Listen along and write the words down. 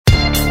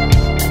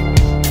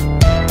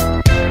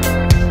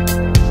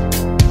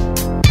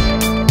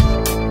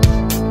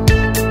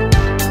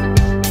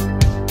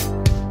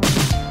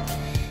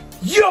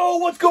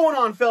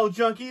on, fellow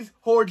junkies?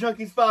 Horror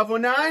Junkies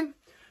 519.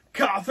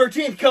 Kyle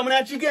 13th coming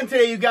at you again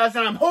today, you guys.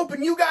 And I'm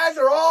hoping you guys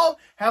are all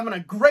having a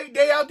great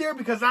day out there,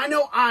 because I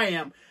know I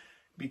am.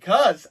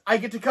 Because I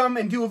get to come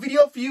and do a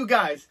video for you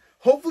guys.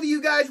 Hopefully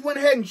you guys went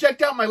ahead and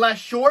checked out my last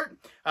short.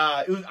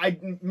 I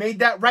made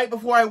that right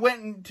before I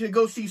went to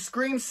go see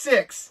Scream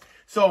 6.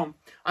 So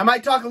I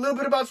might talk a little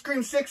bit about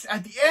Scream 6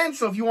 at the end.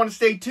 So if you want to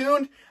stay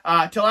tuned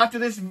till after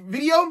this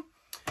video,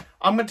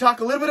 I'm going to talk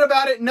a little bit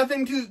about it.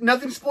 Nothing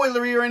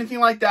spoilery or anything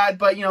like that.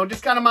 But, you know,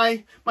 just kind of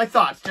my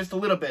thoughts, just a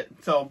little bit.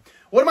 So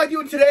what am I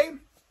doing today?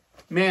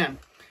 Man,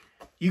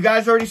 you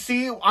guys already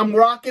see I'm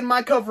rocking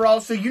my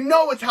coveralls. So you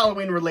know it's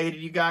Halloween related,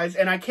 you guys.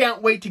 And I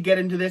can't wait to get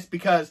into this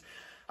because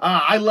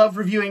I love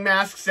reviewing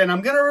masks. And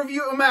I'm going to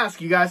review a mask,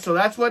 you guys. So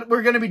that's what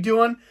we're going to be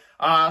doing.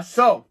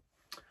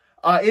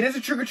 It is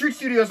a Trick or Treat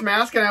Studios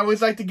mask, and I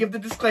always like to give the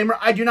disclaimer,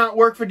 I do not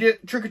work for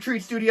Trick or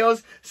Treat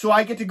Studios, so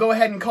I get to go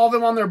ahead and call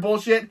them on their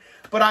bullshit,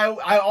 but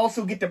I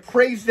also get to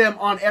praise them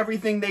on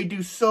everything they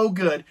do so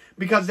good,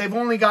 because they've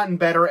only gotten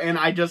better, and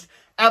I just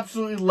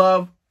absolutely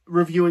love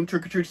reviewing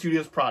Trick or Treat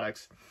Studios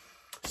products.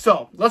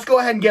 So, let's go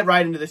ahead and get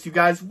right into this, you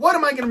guys. What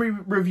am I going to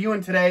be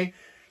reviewing today?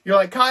 You're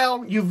like,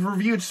 Kyle, you've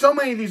reviewed so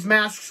many of these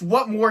masks,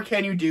 what more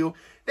can you do?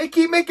 They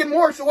keep making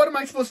more, so what am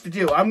I supposed to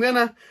do? I'm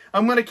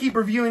gonna keep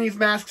reviewing these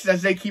masks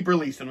as they keep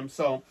releasing them.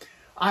 So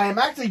I am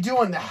actually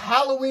doing the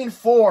Halloween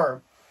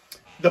 4,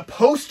 the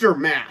poster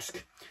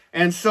mask.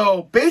 And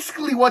so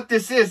basically what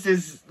this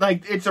is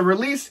like, it's a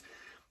release.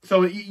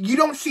 So you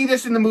don't see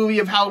this in the movie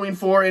of Halloween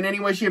 4 in any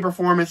way, shape, or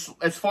form,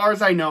 as far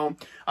as I know.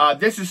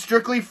 This is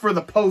strictly for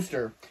the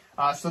poster.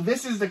 So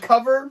this is the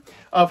cover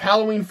of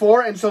Halloween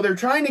 4, and so they're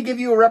trying to give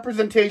you a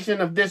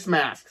representation of this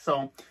mask.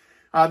 So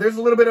there's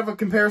a little bit of a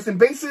comparison.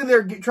 Basically,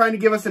 they're trying to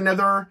give us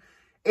another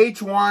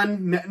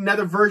H1,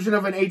 another version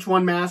of an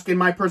H1 mask, in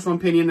my personal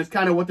opinion. Is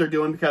kind of what they're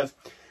doing, because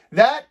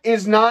that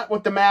is not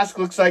what the mask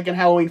looks like in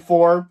Halloween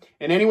 4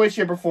 in any way,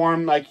 shape, or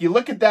form. Like, you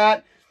look at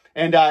that,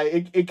 and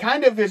it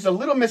kind of is a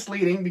little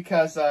misleading,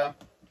 because I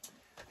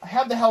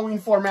have the Halloween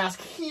 4 mask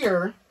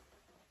here,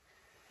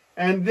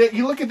 and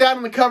you look at that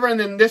on the cover, and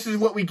then this is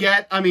what we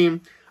get. I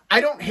mean, I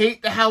don't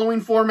hate the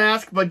Halloween 4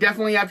 mask, but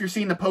definitely after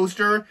seeing the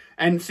poster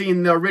and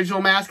seeing the original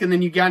mask, and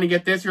then you kind of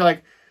get this, you're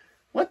like,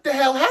 what the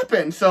hell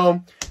happened?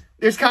 So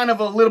there's kind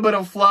of a little bit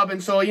of flub,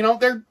 and so, you know,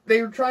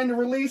 they're trying to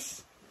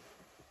release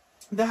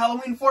the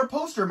Halloween 4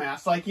 poster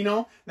mask. Like, you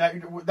know,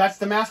 that's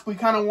the mask we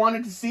kind of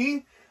wanted to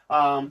see,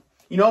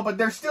 you know, but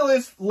there still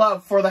is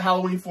love for the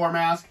Halloween 4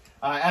 mask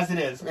as it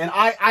is. And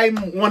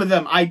I'm one of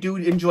them. I do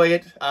enjoy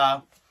it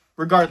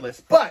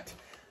regardless. But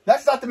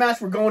that's not the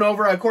mask we're going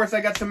over. Of course,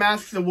 I got some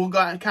masks that we'll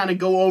kind of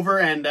go over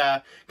and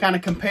kind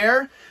of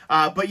compare.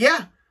 But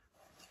yeah,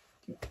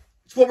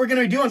 it's what we're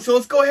going to be doing. So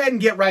let's go ahead and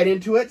get right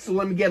into it. So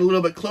let me get a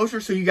little bit closer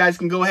so you guys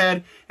can go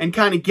ahead and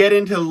kind of get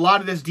into a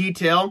lot of this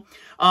detail.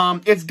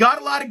 It's got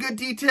a lot of good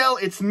detail.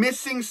 It's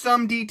missing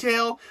some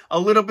detail a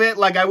little bit.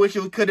 Like, I wish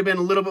it could have been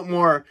a little bit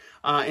more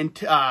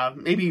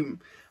maybe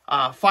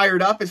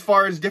fired up as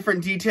far as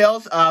different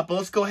details. But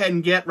let's go ahead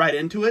and get right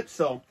into it.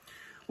 So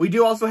we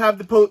do also have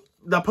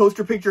the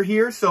poster picture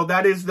here. So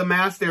that is the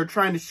mask they're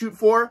trying to shoot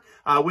for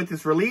with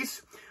this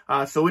release.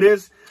 So it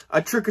is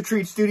a Trick or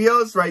Treat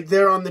Studios. Right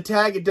there on the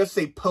tag, it does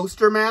say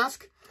poster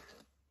mask.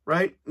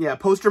 Right? Yeah,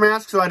 poster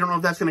mask. So I don't know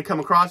if that's going to come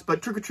across.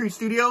 But Trick or Treat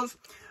Studios,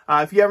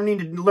 if you ever need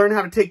to learn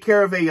how to take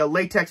care of a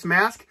latex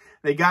mask,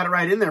 they got it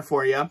right in there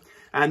for you.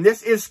 And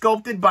this is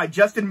sculpted by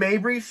Justin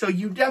Mabry. So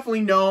you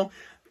definitely know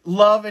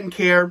love and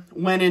care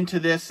went into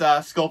this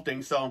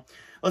sculpting. So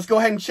let's go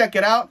ahead and check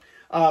it out.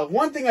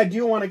 One thing I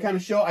do want to kind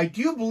of show, I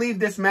do believe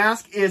this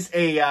mask is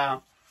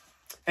an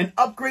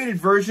upgraded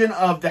version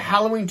of the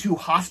Halloween 2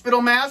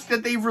 hospital mask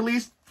that they've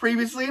released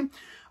previously.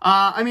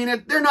 I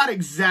mean, they're not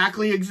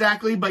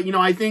exactly, but, you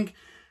know, I think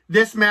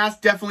this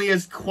mask definitely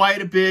is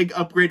quite a big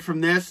upgrade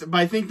from this. But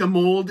I think the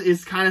mold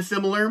is kind of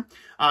similar.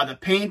 The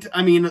paint,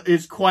 I mean,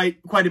 is quite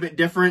a bit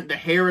different. The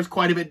hair is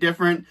quite a bit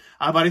different.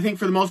 But I think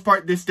for the most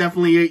part, these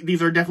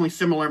are definitely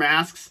similar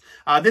masks.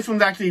 This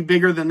one's actually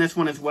bigger than this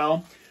one as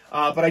well.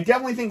 But I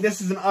definitely think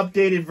this is an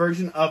updated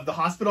version of the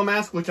hospital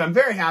mask, which I'm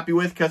very happy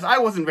with, because I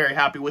wasn't very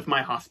happy with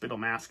my hospital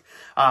mask.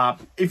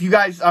 If you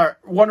guys are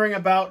wondering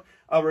about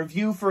a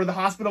review for the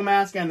hospital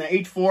mask and the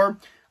H4,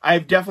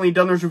 I've definitely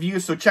done those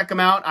reviews, so check them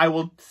out. I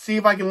will see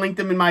if I can link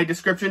them in my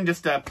description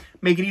just to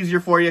make it easier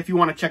for you if you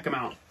want to check them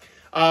out.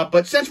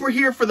 But since we're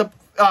here for the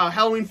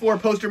Halloween 4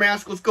 poster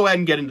mask, let's go ahead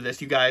and get into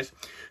this, you guys.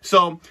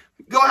 So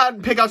go ahead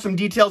and pick out some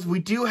details. We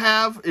do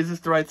have, is this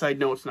the right side?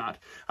 No, it's not.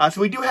 So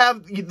we do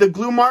have the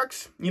glue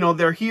marks. You know,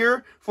 they're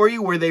here for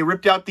you where they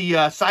ripped out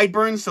the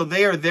sideburns. So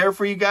they are there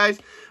for you guys.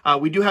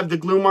 We do have the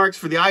glue marks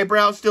for the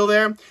eyebrows still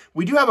there.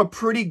 We do have a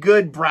pretty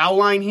good brow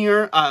line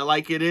here,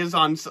 like it is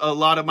on a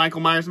lot of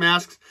Michael Myers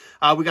masks.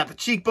 We got the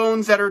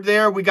cheekbones that are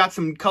there. We got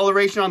some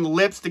coloration on the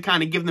lips to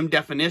kind of give them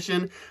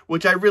definition,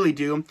 which I really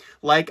do.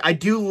 Like, I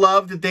do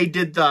love that they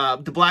did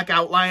the black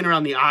outline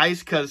around the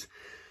eyes, because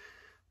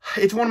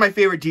It's one of my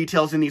favorite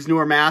details in these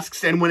newer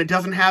masks, and when it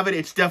doesn't have it,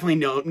 it's definitely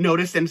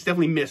noticed, and it's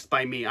definitely missed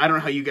by me. I don't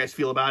know how you guys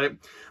feel about it.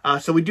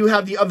 So we do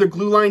have the other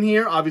glue line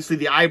here, obviously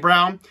the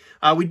eyebrow.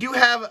 We do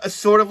have a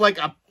sort of like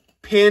a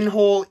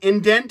pinhole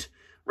indent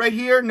right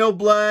here. No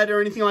blood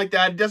or anything like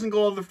that. It doesn't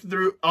go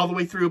all the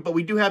way through, but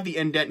we do have the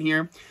indent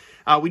here.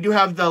 We do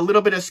have the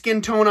little bit of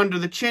skin tone under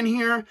the chin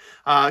here.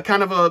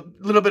 Kind of a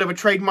little bit of a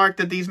trademark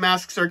that these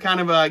masks are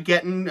kind of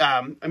getting.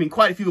 I mean,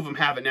 quite a few of them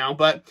have it now,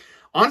 but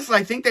honestly,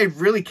 I think they've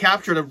really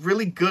captured a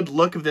really good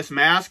look of this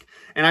mask,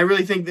 and I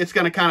really think it's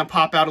going to kind of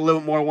pop out a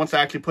little bit more once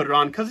I actually put it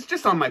on, because it's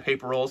just on my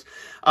paper rolls.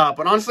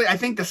 But honestly, I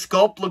think the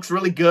sculpt looks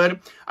really good.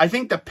 I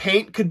think the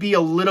paint could be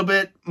a little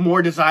bit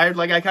more desired.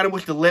 Like, I kind of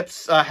wish the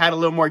lips had a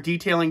little more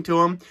detailing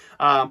to them.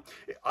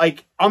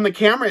 Like, on the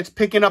camera, it's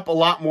picking up a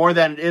lot more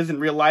than it is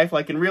in real life.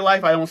 Like, in real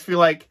life, I almost feel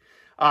like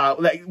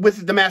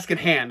with the mask in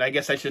hand, I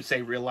guess I should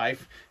say real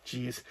life.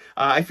 Jeez.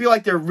 I feel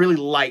like they're really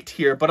light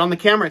here, but on the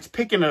camera, it's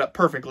picking it up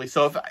perfectly.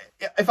 So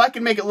if I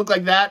could make it look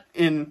like that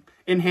in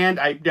hand,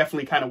 I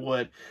definitely kind of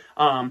would.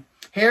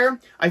 Hair,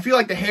 I feel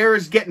like the hair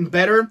is getting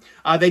better.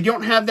 They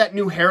don't have that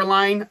new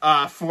hairline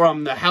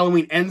from the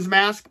Halloween Ends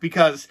mask,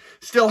 because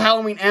still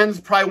Halloween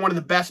Ends, probably one of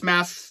the best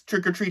masks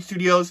Trick or Treat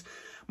Studios.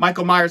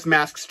 Michael Myers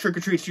masks Trick or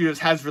Treat Studios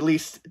has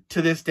released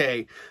to this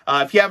day.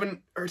 If you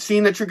haven't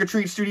seen the Trick or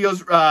Treat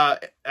Studios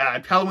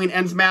Halloween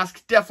Ends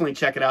mask, definitely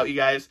check it out, you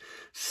guys.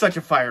 Such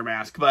a fire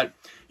mask. But,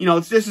 you know,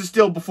 this is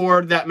still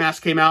before that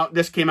mask came out.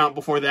 This came out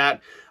before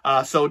that.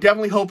 So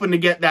definitely hoping to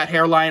get that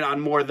hairline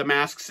on more of the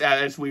masks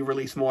as we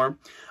release more.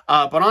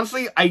 But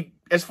honestly,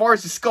 as far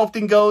as the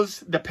sculpting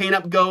goes, the paint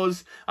up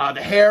goes,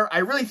 the hair, I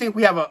really think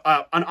we have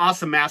an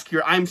awesome mask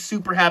here. I'm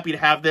super happy to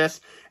have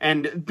this.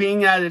 And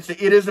being that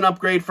it is an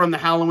upgrade from the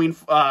Halloween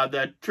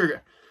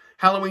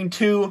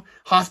 2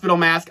 hospital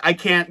mask, I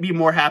can't be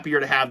more happier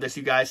to have this,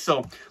 you guys.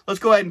 So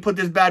let's go ahead and put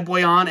this bad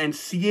boy on and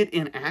see it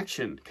in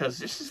action, because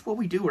this is what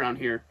we do around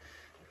here.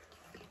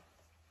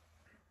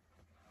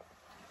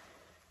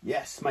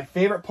 Yes, my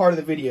favorite part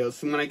of the videos,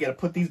 so I'm going to get to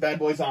put these bad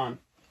boys on.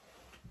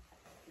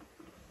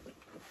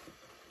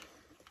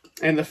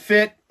 And the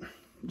fit,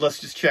 let's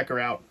just check her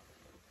out.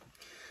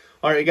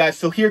 Alright, guys,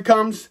 so here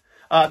comes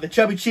the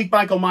Chubby Cheek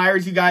Michael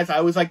Myers, you guys. I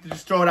always like to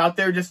just throw it out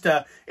there. Just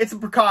it's a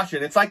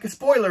precaution. It's like a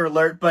spoiler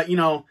alert, but, you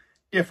know,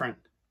 different.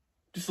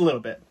 Just a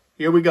little bit.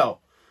 Here we go.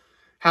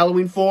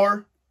 Halloween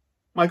 4,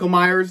 Michael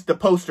Myers, the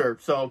poster.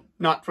 So,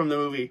 not from the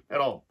movie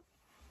at all.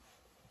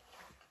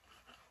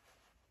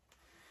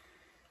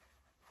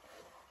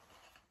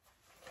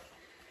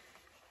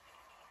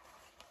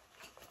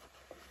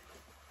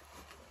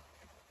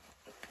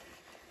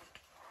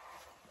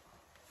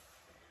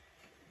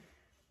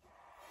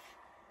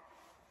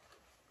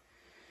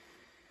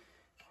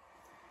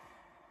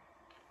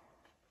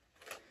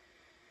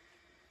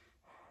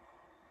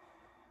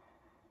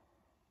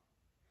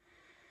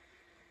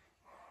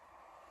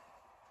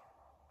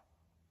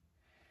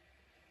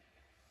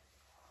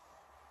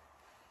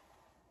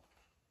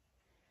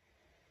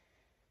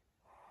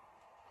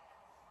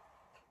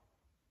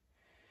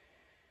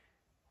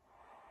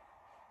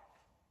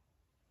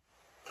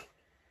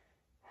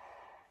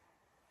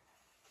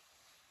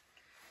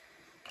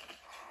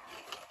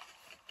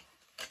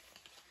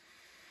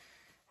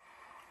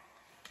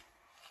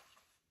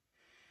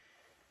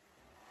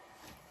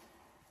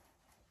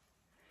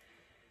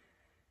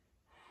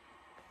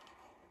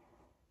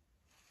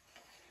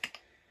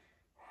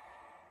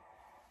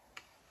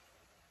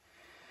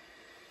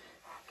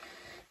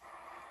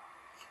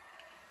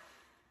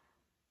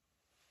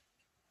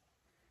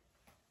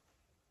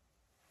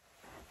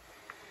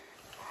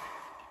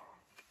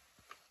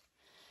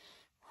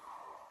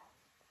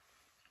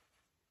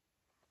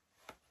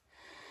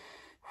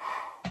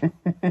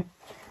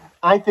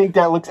 I think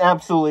that looks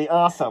absolutely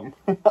awesome.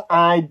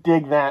 I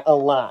dig that a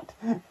lot.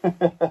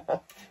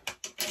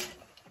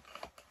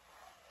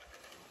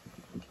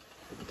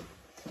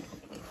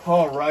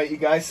 All right, you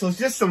guys. So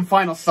just some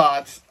final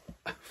thoughts.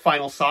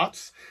 Final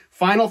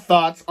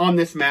thoughts on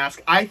this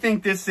mask. I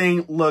think this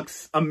thing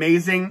looks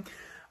amazing.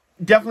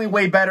 Definitely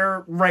way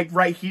better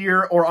right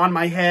here or on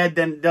my head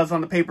than it does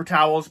on the paper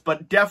towels.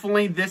 But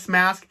definitely this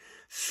mask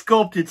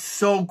sculpted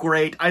so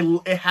great.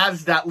 It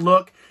has that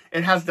look.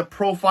 It has the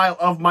profile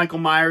of Michael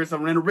Myers,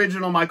 an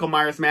original Michael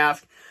Myers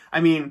mask. I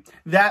mean,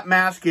 that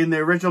mask in the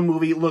original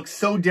movie looks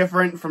so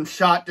different from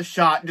shot to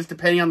shot, just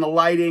depending on the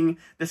lighting,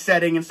 the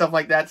setting, and stuff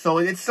like that. So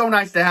it's so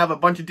nice to have a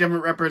bunch of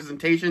different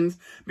representations,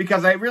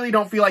 because I really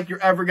don't feel like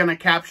you're ever going to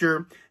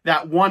capture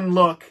that one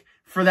look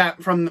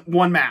from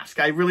one mask.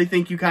 I really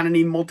think you kind of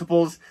need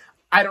multiples.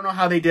 I don't know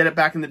how they did it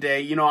back in the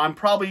day. You know, I'm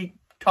probably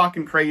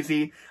talking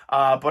crazy,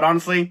 but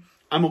honestly,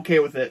 I'm okay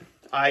with it.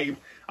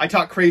 I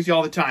talk crazy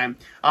all the time.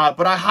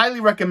 But I highly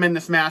recommend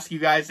this mask, you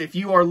guys. If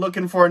you are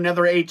looking for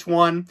another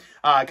H1,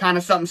 kind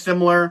of something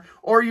similar,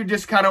 or you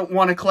just kind of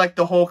want to collect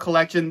the whole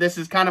collection, this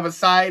is kind of a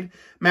side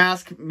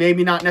mask.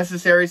 Maybe not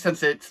necessary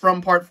since it's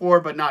from Part 4,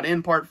 but not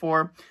in Part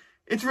 4.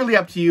 It's really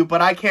up to you,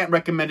 but I can't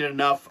recommend it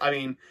enough. I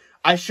mean,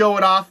 I show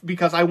it off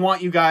because I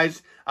want you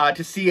guys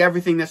to see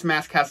everything this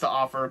mask has to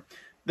offer.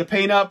 The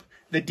paint up,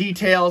 the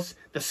details,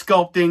 the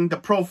sculpting, the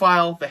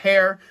profile, the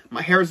hair.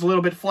 My hair is a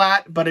little bit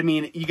flat, but I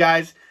mean, you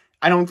guys,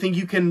 I don't think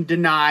you can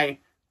deny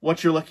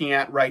what you're looking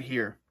at right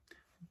here.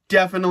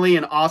 Definitely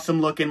an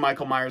awesome looking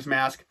Michael Myers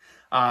mask.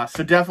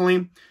 So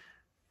definitely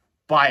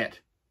buy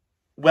it.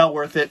 Well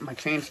worth it. My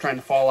chain's trying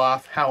to fall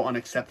off. How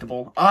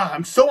unacceptable.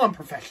 I'm so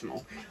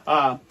unprofessional.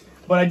 But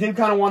I did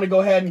kind of want to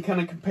go ahead and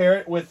kind of compare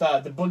it with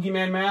the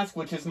Boogeyman mask,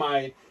 which is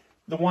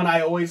the one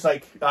I always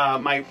like,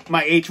 my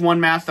H1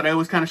 mask that I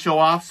always kind of show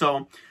off.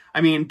 So,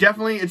 I mean,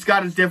 definitely it's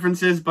got its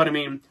differences, but I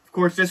mean, of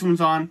course, this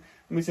one's on.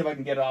 Let me see if I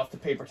can get it off the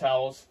paper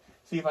towels.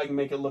 See if I can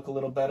make it look a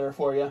little better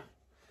for you.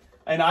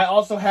 And I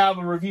also have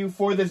a review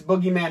for this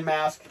Boogeyman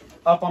mask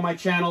up on my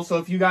channel. So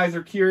if you guys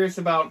are curious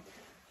about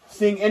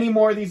seeing any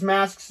more of these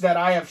masks that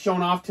I have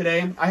shown off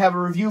today, I have a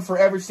review for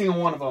every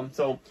single one of them.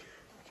 So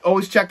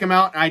always check them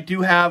out. I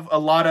do have a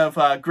lot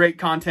of great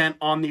content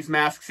on these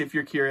masks if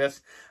you're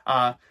curious.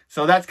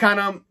 So that's kind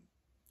of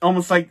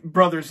almost like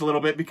brothers a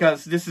little bit,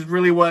 because this is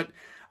really what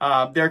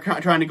they're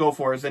trying to go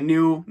for, is a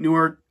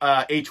newer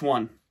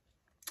H1.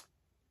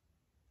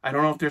 I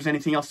don't know if there's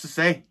anything else to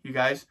say, you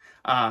guys.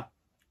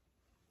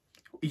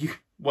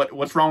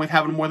 What's wrong with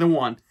having more than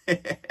one?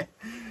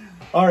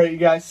 All right, you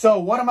guys. So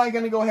what am I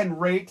going to go ahead and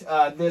rate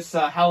this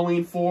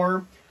Halloween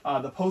 4,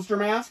 the poster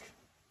mask?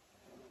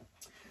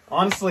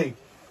 Honestly,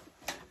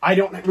 I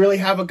don't really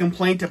have a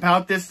complaint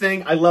about this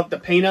thing. I love the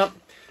paint up.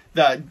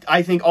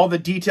 I think all the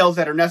details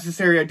that are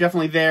necessary are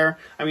definitely there.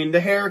 I mean,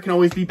 the hair can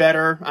always be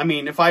better. I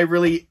mean, if I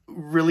really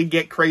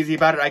get crazy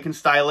about it, I can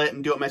style it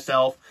and do it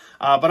myself.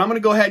 But I'm going to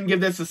go ahead and give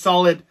this a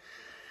solid...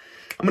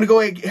 I'm going to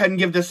go ahead and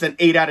give this an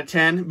 8 out of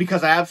 10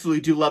 because I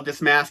absolutely do love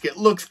this mask. It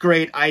looks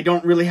great. I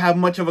don't really have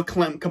much of a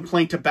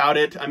complaint about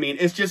it. I mean,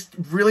 it's just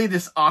really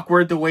this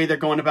awkward the way they're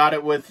going about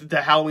it with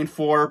the Halloween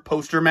 4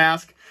 poster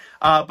mask.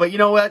 But you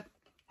know what?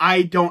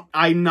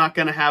 I'm not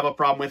going to have a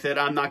problem with it.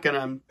 I'm not going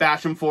to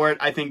bash them for it.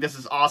 I think this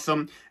is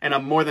awesome, and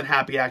I'm more than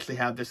happy to actually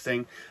have this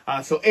thing.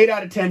 So 8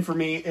 out of 10 for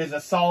me is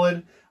a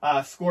solid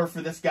score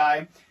for this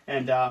guy,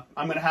 and I'm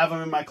going to have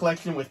him in my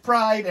collection with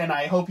pride, and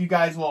I hope you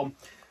guys will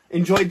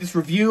enjoy this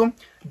review.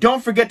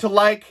 Don't forget to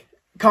like,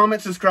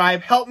 comment,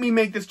 subscribe. Help me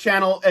make this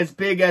channel as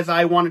big as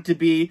I want it to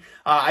be.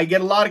 I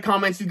get a lot of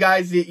comments, you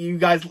guys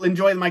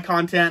enjoy my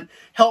content.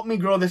 Help me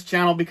grow this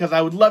channel because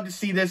I would love to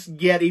see this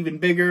get even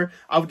bigger.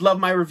 I would love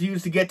my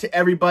reviews to get to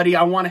everybody.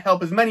 I want to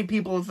help as many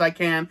people as I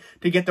can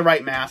to get the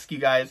right mask, you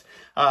guys.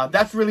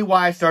 That's really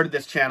why I started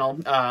this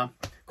channel. Of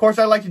course,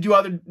 I like to do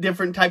other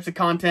different types of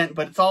content,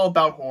 but it's all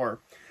about horror.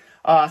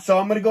 So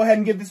I'm going to go ahead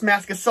and give this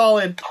mask a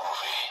solid...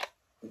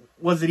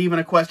 Was it even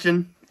a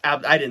question?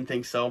 I didn't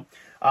think so.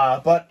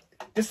 But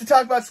just to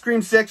talk about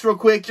Scream 6 real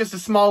quick, just a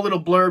small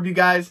little blurb, you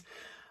guys.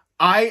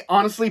 I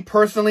honestly,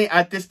 personally,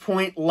 at this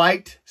point,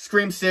 liked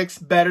Scream 6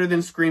 better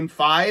than Scream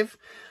 5.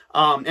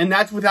 And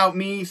that's without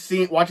me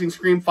watching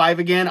Scream 5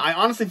 again. I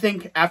honestly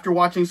think after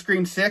watching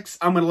Scream 6,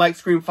 I'm going to like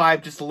Scream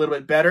 5 just a little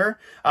bit better.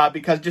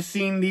 Because just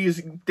seeing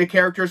the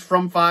characters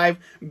from 5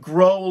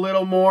 grow a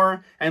little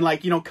more. And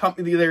like, you know,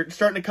 they're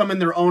starting to come in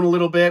their own a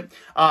little bit.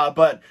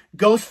 But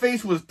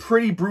Ghostface was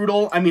pretty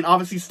brutal. I mean,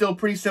 obviously still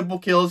pretty simple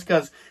kills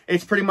because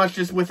it's pretty much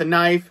just with a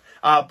knife.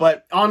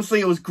 But honestly,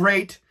 it was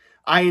great.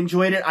 I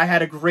enjoyed it. I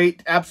had a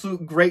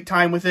absolute great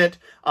time with it.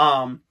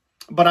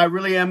 But I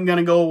really am going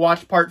to go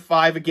watch part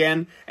 5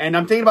 again. And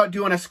I'm thinking about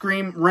doing a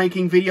Scream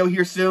ranking video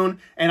here soon.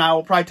 And I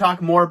will probably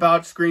talk more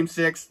about Scream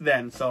 6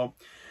 then. So,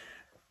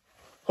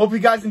 hope you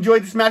guys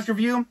enjoyed this mask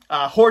review.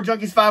 Horror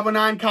Junkies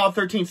 519, Kyle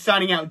 13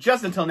 signing out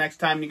just until next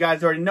time. You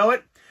guys already know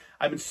it.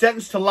 I've been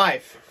sentenced to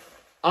life.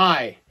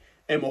 I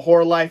am a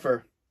horror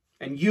lifer.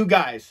 And you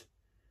guys,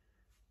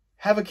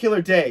 have a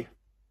killer day.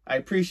 I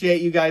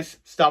appreciate you guys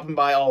stopping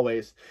by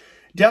always.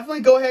 Definitely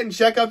go ahead and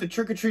check out the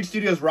Trick or Treat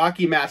Studios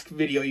Rocky mask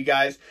video, you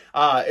guys.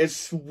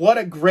 What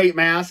a great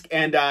mask,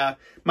 and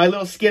my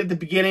little skit at the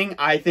beginning,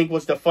 I think,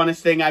 was the funnest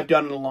thing I've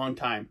done in a long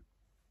time.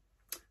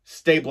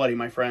 Stay bloody,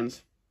 my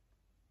friends.